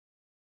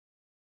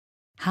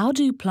How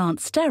do plant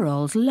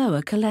sterols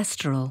lower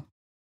cholesterol?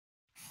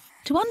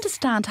 To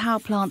understand how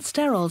plant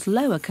sterols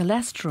lower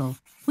cholesterol,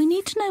 we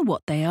need to know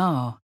what they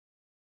are.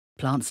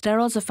 Plant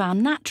sterols are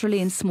found naturally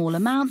in small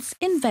amounts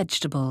in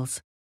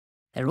vegetables.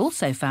 They're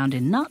also found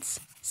in nuts,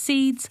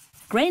 seeds,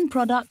 grain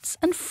products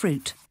and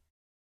fruit.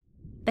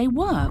 They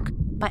work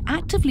by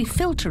actively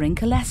filtering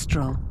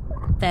cholesterol,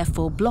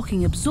 therefore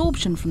blocking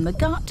absorption from the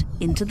gut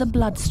into the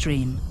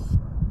bloodstream.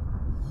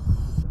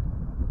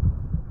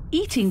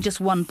 Eating just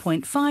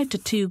 1.5 to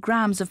 2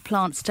 grams of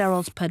plant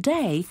sterols per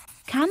day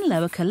can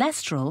lower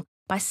cholesterol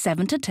by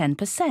 7 to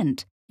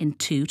 10% in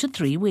 2 to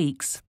 3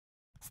 weeks.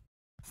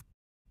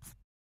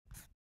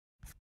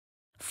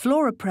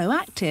 Flora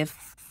Pro.activ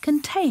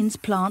contains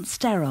plant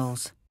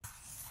sterols,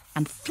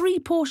 and 3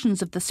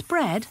 portions of the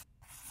spread,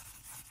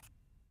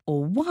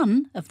 or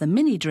 1 of the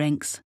mini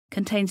drinks,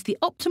 contains the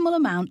optimal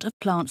amount of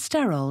plant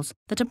sterols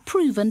that are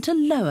proven to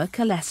lower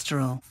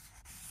cholesterol.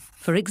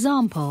 For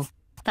example,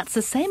 that's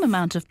the same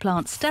amount of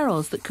plant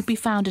sterols that could be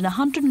found in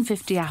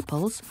 150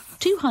 apples,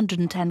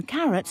 210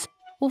 carrots,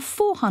 or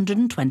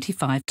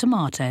 425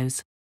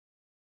 tomatoes.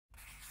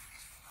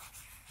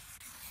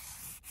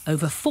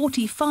 Over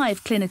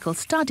 45 clinical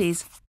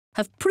studies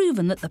have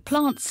proven that the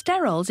plant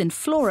sterols in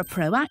Flora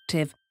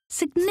Pro.activ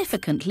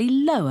significantly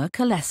lower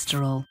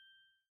cholesterol.